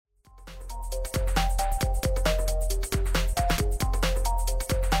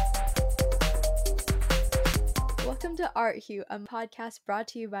Welcome to Art Hue, a podcast brought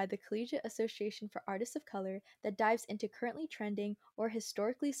to you by the Collegiate Association for Artists of Color that dives into currently trending or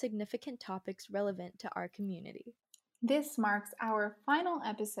historically significant topics relevant to our community. This marks our final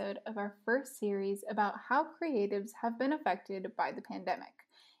episode of our first series about how creatives have been affected by the pandemic.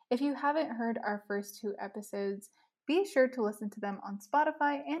 If you haven't heard our first two episodes, be sure to listen to them on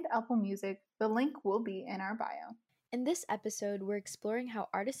Spotify and Apple Music. The link will be in our bio. In this episode, we're exploring how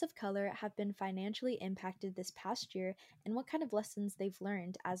artists of color have been financially impacted this past year and what kind of lessons they've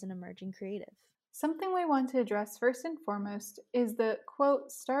learned as an emerging creative. Something we want to address first and foremost is the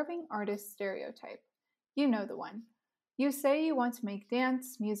quote, starving artist stereotype. You know the one. You say you want to make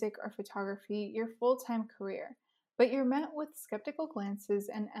dance, music, or photography your full-time career, but you're met with skeptical glances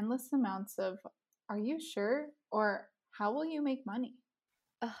and endless amounts of, are you sure? Or how will you make money?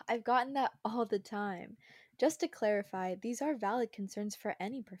 I've gotten that all the time. Just to clarify, these are valid concerns for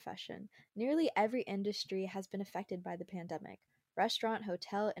any profession. Nearly every industry has been affected by the pandemic. Restaurant,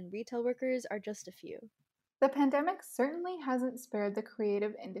 hotel, and retail workers are just a few. The pandemic certainly hasn't spared the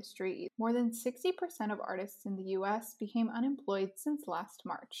creative industry. More than 60% of artists in the US became unemployed since last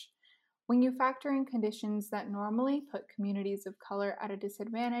March. When you factor in conditions that normally put communities of color at a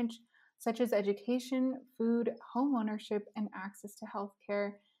disadvantage, such as education, food, home ownership, and access to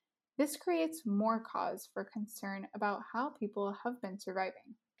healthcare, this creates more cause for concern about how people have been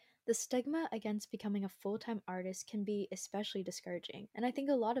surviving. The stigma against becoming a full time artist can be especially discouraging, and I think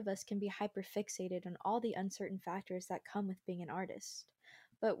a lot of us can be hyperfixated on all the uncertain factors that come with being an artist.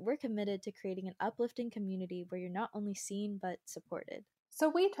 But we're committed to creating an uplifting community where you're not only seen but supported. So,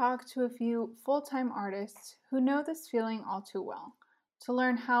 we talked to a few full time artists who know this feeling all too well to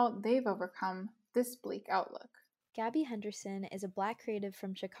learn how they've overcome this bleak outlook. Gabby Henderson is a Black creative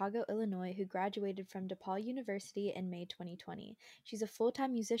from Chicago, Illinois, who graduated from DePaul University in May 2020. She's a full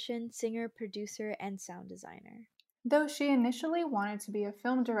time musician, singer, producer, and sound designer. Though she initially wanted to be a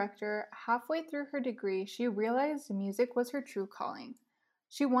film director, halfway through her degree, she realized music was her true calling.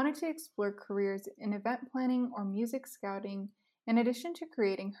 She wanted to explore careers in event planning or music scouting, in addition to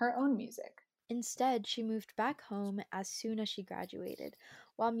creating her own music. Instead, she moved back home as soon as she graduated.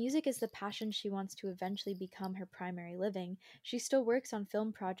 While music is the passion she wants to eventually become her primary living, she still works on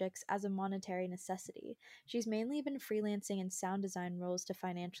film projects as a monetary necessity. She's mainly been freelancing in sound design roles to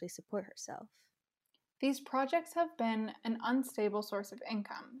financially support herself. These projects have been an unstable source of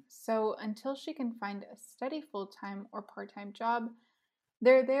income, so until she can find a steady full time or part time job,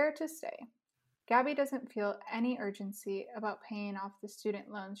 they're there to stay. Gabby doesn't feel any urgency about paying off the student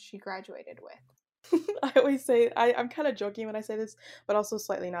loans she graduated with. I always say I'm kind of joking when I say this, but also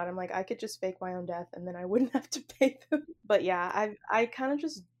slightly not. I'm like, I could just fake my own death and then I wouldn't have to pay them. But yeah, I kind of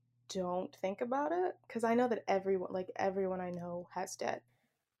just don't think about it because I know that everyone I know has debt.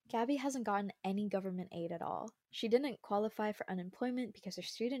 Gabby hasn't gotten any government aid at all. She didn't qualify for unemployment because her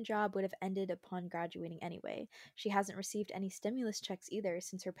student job would have ended upon graduating anyway. She hasn't received any stimulus checks either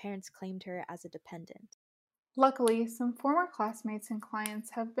since her parents claimed her as a dependent. Luckily, some former classmates and clients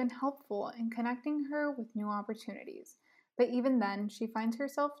have been helpful in connecting her with new opportunities, but even then, she finds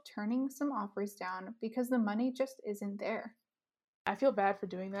herself turning some offers down because the money just isn't there. I feel bad for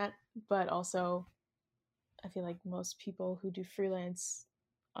doing that, but also I feel like most people who do freelance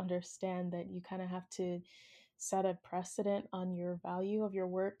understand that you kind of have to set a precedent on your value of your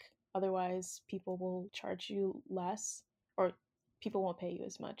work. Otherwise, people will charge you less or people won't pay you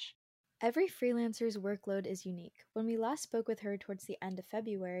as much. Every freelancer's workload is unique. When we last spoke with her towards the end of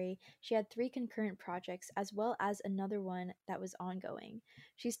February, she had 3 concurrent projects as well as another one that was ongoing.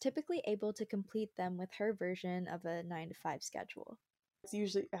 She's typically able to complete them with her version of a 9 to 5 schedule. It's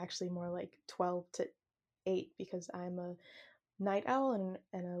usually actually more like 12 to 8 because I'm a night owl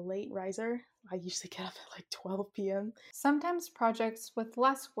and a late riser. I usually get up at like 12 p.m. Sometimes projects with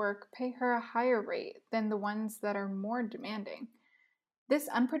less work pay her a higher rate than the ones that are more demanding. This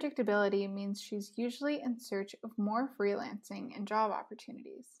unpredictability means she's usually in search of more freelancing and job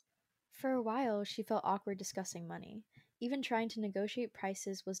opportunities. For a while, she felt awkward discussing money. Even trying to negotiate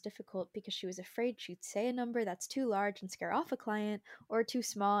prices was difficult because she was afraid she'd say a number that's too large and scare off a client, or too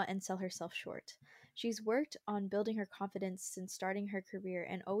small and sell herself short. She's worked on building her confidence since starting her career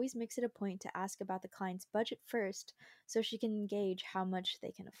and always makes it a point to ask about the client's budget first so she can gauge how much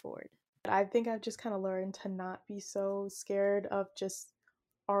they can afford. I think I've just kind of learned to not be so scared of just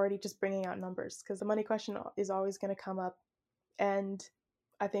already just bringing out numbers because the money question is always going to come up. And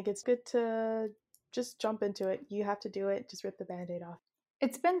I think it's good to just jump into it. You have to do it. Just rip the band-aid off.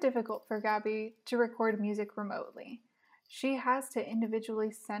 It's been difficult for Gabby to record music remotely. She has to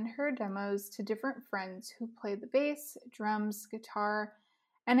individually send her demos to different friends who play the bass, drums, guitar,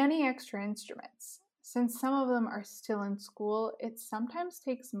 and any extra instruments. Since some of them are still in school, it sometimes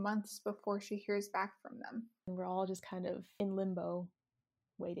takes months before she hears back from them. And we're all just kind of in limbo,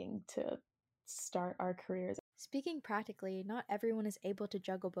 waiting to start our careers. Speaking practically, not everyone is able to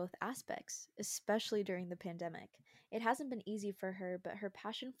juggle both aspects, especially during the pandemic. It hasn't been easy for her, but her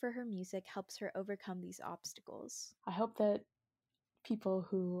passion for her music helps her overcome these obstacles. I hope that people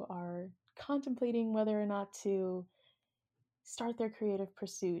who are contemplating whether or not to start their creative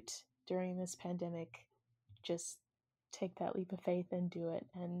pursuit during this pandemic just take that leap of faith and do it.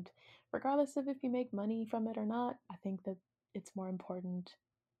 And regardless of if you make money from it or not, I think that it's more important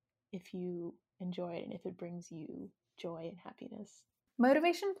if you enjoy it and if it brings you joy and happiness.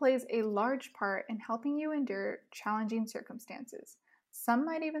 Motivation plays a large part in helping you endure challenging circumstances. Some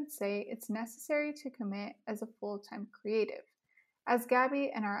might even say it's necessary to commit as a full-time creative. As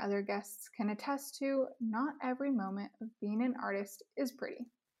Gabby and our other guests can attest to, not every moment of being an artist is pretty.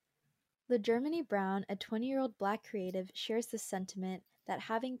 LaGermany Brown, a 20-year-old Black creative, shares the sentiment that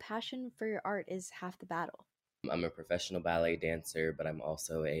having passion for your art is half the battle. I'm a professional ballet dancer, but I'm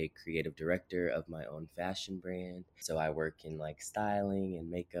also a creative director of my own fashion brand. So I work in like styling and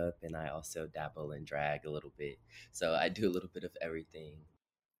makeup, and I also dabble in drag a little bit. So I do a little bit of everything.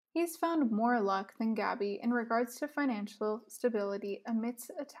 He's found more luck than Gabby in regards to financial stability amidst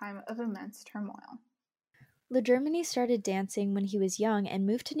a time of immense turmoil. LaGermany started dancing when he was young and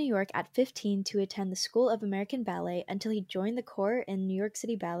moved to New York at 15 to attend the School of American Ballet until he joined the corps in New York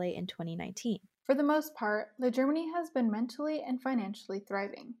City Ballet in 2019. For the most part, LaGermany has been mentally and financially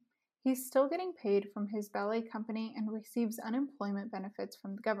thriving. He's still getting paid from his ballet company and receives unemployment benefits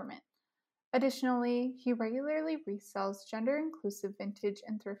from the government. Additionally, he regularly resells gender-inclusive vintage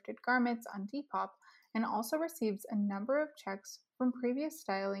and thrifted garments on Depop and also receives a number of checks from previous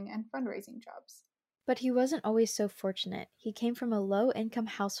styling and fundraising jobs. But he wasn't always so fortunate. He came from a low-income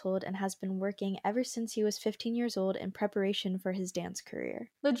household and has been working ever since he was 15 years old in preparation for his dance career.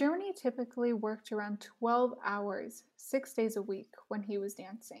 LaGermany typically worked around 12 hours, 6 days a week, when he was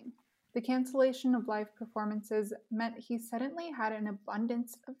dancing. The cancellation of live performances meant he suddenly had an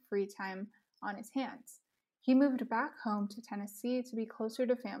abundance of free time on his hands. He moved back home to Tennessee to be closer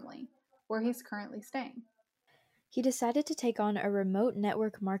to family, where he's currently staying. He decided to take on a remote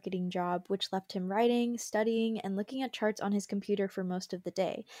network marketing job, which left him writing, studying, and looking at charts on his computer for most of the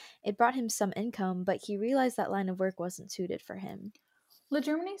day. It brought him some income, but he realized that line of work wasn't suited for him.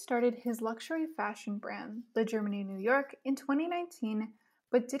 LaGermany started his luxury fashion brand, LaGermany New York, in 2019,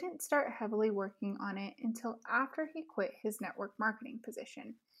 but didn't start heavily working on it until after he quit his network marketing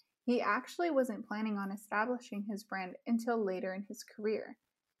position. He actually wasn't planning on establishing his brand until later in his career.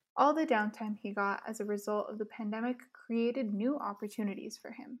 All the downtime he got as a result of the pandemic created new opportunities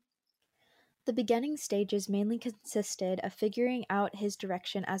for him. The beginning stages mainly consisted of figuring out his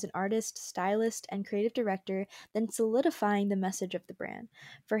direction as an artist, stylist, and creative director, then solidifying the message of the brand.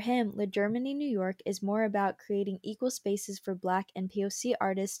 For him, LaGermany New York is more about creating equal spaces for Black and POC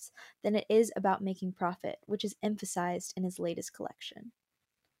artists than it is about making profit, which is emphasized in his latest collection.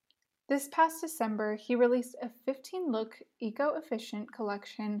 This past December, he released a 15-look eco-efficient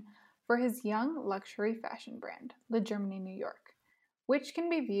collection for his young luxury fashion brand, LaGermany New York, which can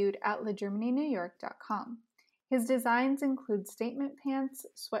be viewed at lagermanynewyork.com. His designs include statement pants,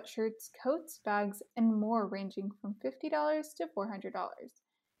 sweatshirts, coats, bags, and more ranging from $50 to $400.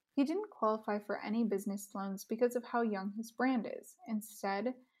 He didn't qualify for any business loans because of how young his brand is.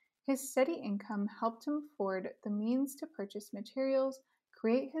 Instead, his steady income helped him afford the means to purchase materials,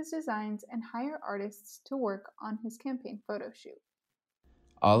 create his designs, and hire artists to work on his campaign photo shoot.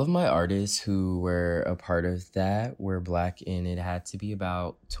 All of my artists who were a part of that were Black, and it had to be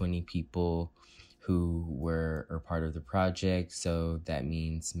about 20 people who were a part of the project. So that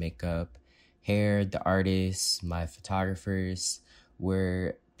means makeup, hair, the artists, my photographers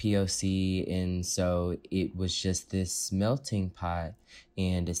were POC. And so it was just this melting pot.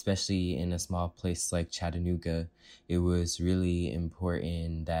 And especially in a small place like Chattanooga, it was really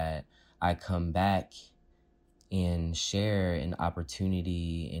important that I come back and share an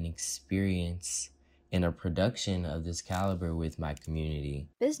opportunity and experience in a production of this caliber with my community.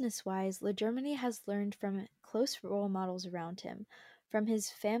 Business-wise, LaGermany has learned from close role models around him. From his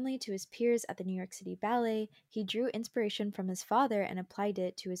family to his peers at the New York City Ballet, he drew inspiration from his father and applied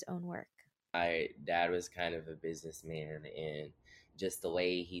it to his own work. My dad was kind of a businessman, and just the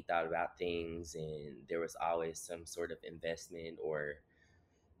way he thought about things, and there was always some sort of investment, or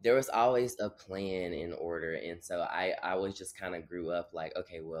there was always a plan in order. And so I was just kind of grew up like,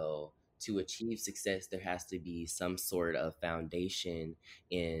 okay, well, to achieve success, there has to be some sort of foundation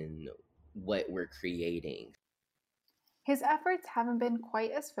in what we're creating. His efforts haven't been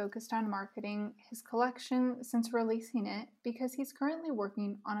quite as focused on marketing his collection since releasing it because he's currently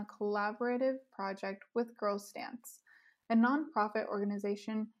working on a collaborative project with Girls Dance, a nonprofit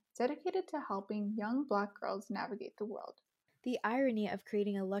organization dedicated to helping young Black girls navigate the world. The irony of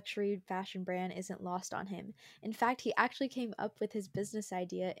creating a luxury fashion brand isn't lost on him. In fact, he actually came up with his business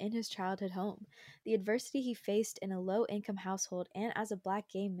idea in his childhood home. The adversity he faced in a low income household and as a black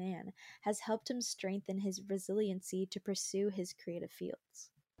gay man has helped him strengthen his resiliency to pursue his creative fields.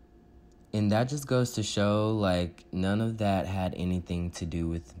 And that just goes to show, like, none of that had anything to do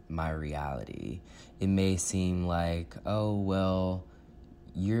with my reality. It may seem like, oh, well,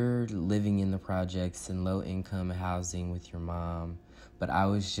 you're living in the projects and low income housing with your mom, but I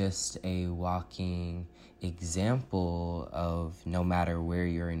was just a walking example of no matter where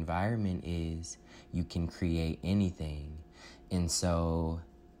your environment is, you can create anything. And so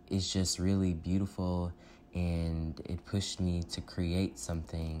it's just really beautiful, and it pushed me to create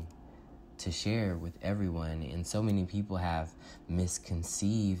something to share with everyone. And so many people have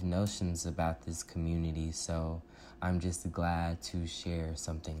misconceived notions about this community, so I'm just glad to share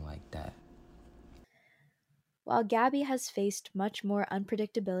something like that. While Gabby has faced much more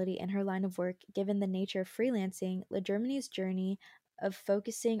unpredictability in her line of work given the nature of freelancing, LeGermany's journey of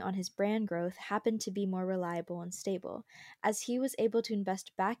focusing on his brand growth happened to be more reliable and stable, as he was able to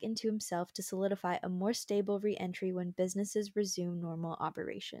invest back into himself to solidify a more stable re entry when businesses resume normal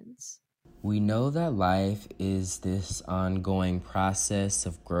operations. We know that life is this ongoing process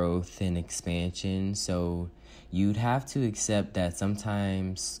of growth and expansion, so you'd have to accept that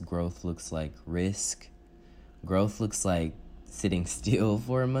sometimes growth looks like risk. Growth looks like sitting still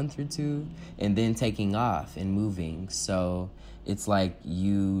for a month or two and then taking off and moving. So it's like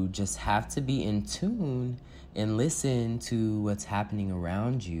you just have to be in tune and listen to what's happening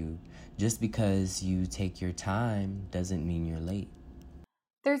around you. Just because you take your time doesn't mean you're late.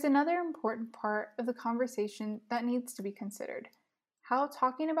 There's another important part of the conversation that needs to be considered: how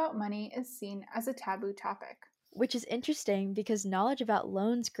talking about money is seen as a taboo topic. Which is interesting because knowledge about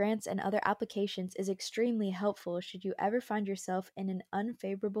loans, grants, and other applications is extremely helpful should you ever find yourself in an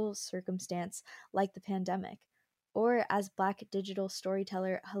unfavorable circumstance like the pandemic. Or, as Black digital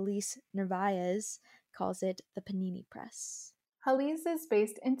storyteller Halise Narvaez calls it, the panini press. Halise is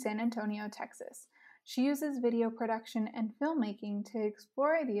based in San Antonio, Texas. She uses video production and filmmaking to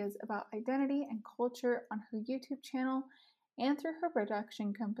explore ideas about identity and culture on her YouTube channel and through her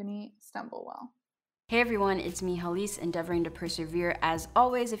production company, Stumblewell. Hey everyone, it's me, Halise, endeavoring to persevere. As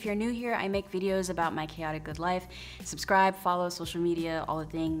always, if you're new here, I make videos about my chaotic good life. Subscribe, follow, social media, all the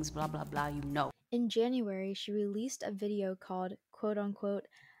things, blah, blah, blah, you know. In January, she released a video called, quote unquote,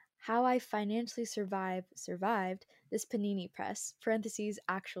 How I Financially Survived This Panini Press, parentheses,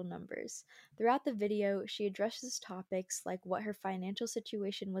 actual numbers. Throughout the video, she addresses topics like what her financial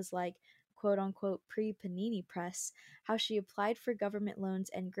situation was like, quote unquote, pre-Panini Press, how she applied for government loans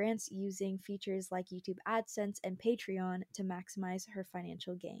and grants using features like YouTube AdSense and Patreon to maximize her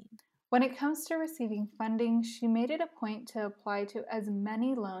financial gain. When it comes to receiving funding, she made it a point to apply to as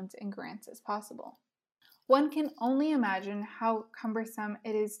many loans and grants as possible. One can only imagine how cumbersome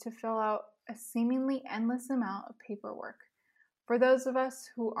it is to fill out a seemingly endless amount of paperwork. For those of us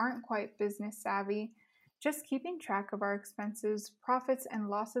who aren't quite business savvy, just keeping track of our expenses, profits, and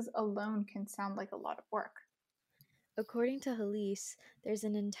losses alone can sound like a lot of work. According to Halise, there's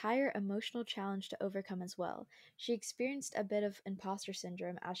an entire emotional challenge to overcome as well. She experienced a bit of imposter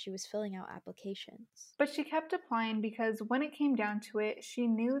syndrome as she was filling out applications. But she kept applying because when it came down to it, she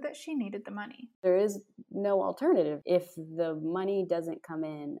knew that she needed the money. There is no alternative. If the money doesn't come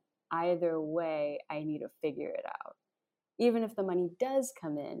in, either way, I need to figure it out. Even if the money does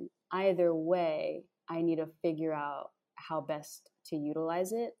come in, either way, I need to figure out how best to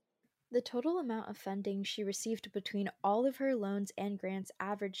utilize it. The total amount of funding she received between all of her loans and grants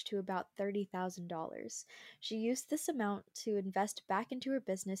averaged to about $30,000. She used this amount to invest back into her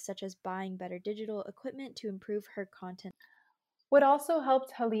business, such as buying better digital equipment to improve her content. What also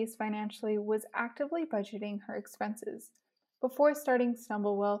helped Halise financially was actively budgeting her expenses. Before starting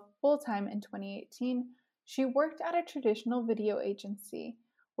Stumblewell full-time in 2018, she worked at a traditional video agency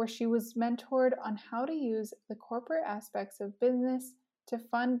where she was mentored on how to use the corporate aspects of business to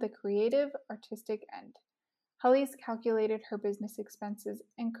fund the creative, artistic end. Halise calculated her business expenses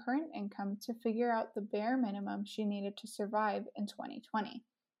and current income to figure out the bare minimum she needed to survive in 2020.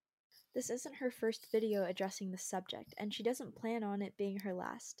 This isn't her first video addressing the subject, and she doesn't plan on it being her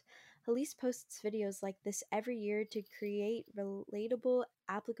last. Halise posts videos like this every year to create relatable,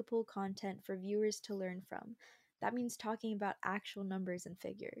 applicable content for viewers to learn from. That means talking about actual numbers and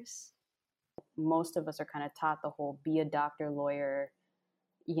figures. most of us are kind of taught the whole be a doctor, lawyer,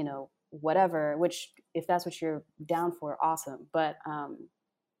 you know, whatever, which if that's what you're down for, awesome. But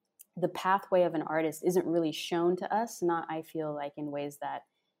the pathway of an artist isn't really shown to us, not, I feel like, in ways that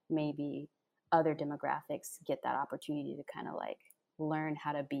maybe other demographics get that opportunity to kind of like learn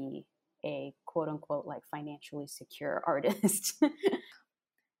how to be a quote unquote like financially secure artist.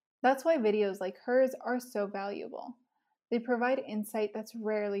 That's why videos like hers are so valuable. They provide insight that's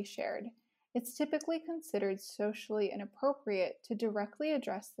rarely shared. It's typically considered socially inappropriate to directly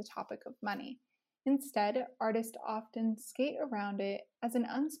address the topic of money. Instead, artists often skate around it as an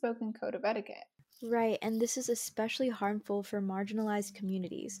unspoken code of etiquette. Right, and this is especially harmful for marginalized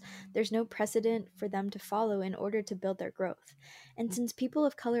communities. There's no precedent for them to follow in order to build their growth. And since people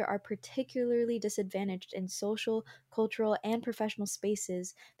of color are particularly disadvantaged in social, cultural, and professional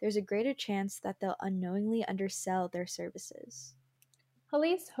spaces, there's a greater chance that they'll unknowingly undersell their services.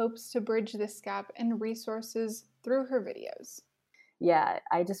 Halise hopes to bridge this gap in resources through her videos. Yeah,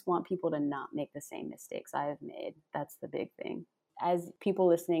 I just want people to not make the same mistakes I have made. That's the big thing. As people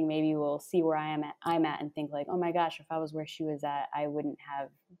listening maybe will see where I'm at and think like, oh my gosh, if I was where she was at, I wouldn't have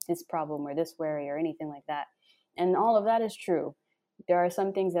this problem or this worry or anything like that. And all of that is true. There are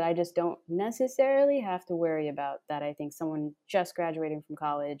some things that I just don't necessarily have to worry about that I think someone just graduating from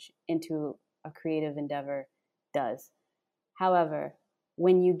college into a creative endeavor does. However,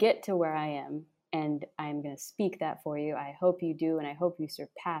 when you get to where I am, and I'm going to speak that for you, I hope you do, and I hope you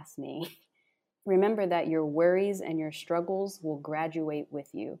surpass me. Remember that your worries and your struggles will graduate with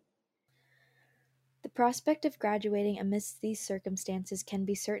you. The prospect of graduating amidst these circumstances can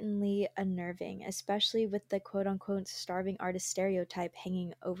be certainly unnerving, especially with the quote-unquote starving artist stereotype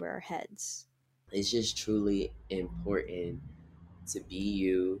hanging over our heads. It's just truly important to be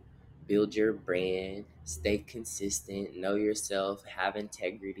you, build your brand, stay consistent, know yourself, have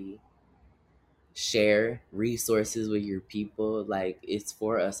integrity, share resources with your people. Like, it's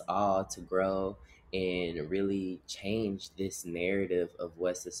for us all to grow and really change this narrative of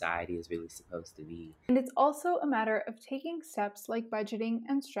what society is really supposed to be. And it's also a matter of taking steps like budgeting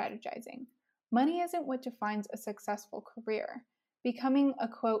and strategizing. Money isn't what defines a successful career. Becoming a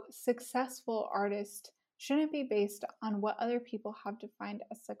quote successful artist shouldn't be based on what other people have defined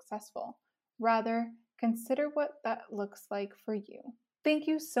as successful. Rather, consider what that looks like for you. Thank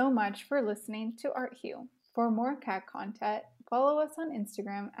you so much for listening to Art Hue. For more CAC content, follow us on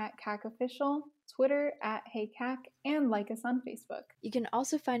Instagram at CACofficial, Twitter at HeyCAC, and like us on Facebook. You can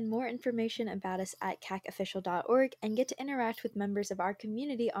also find more information about us at cacofficial.org and get to interact with members of our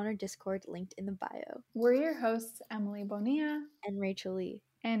community on our Discord linked in the bio. We're your hosts, Emily Bonilla and Rachel Lee.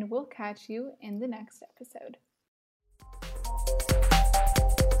 And we'll catch you in the next episode.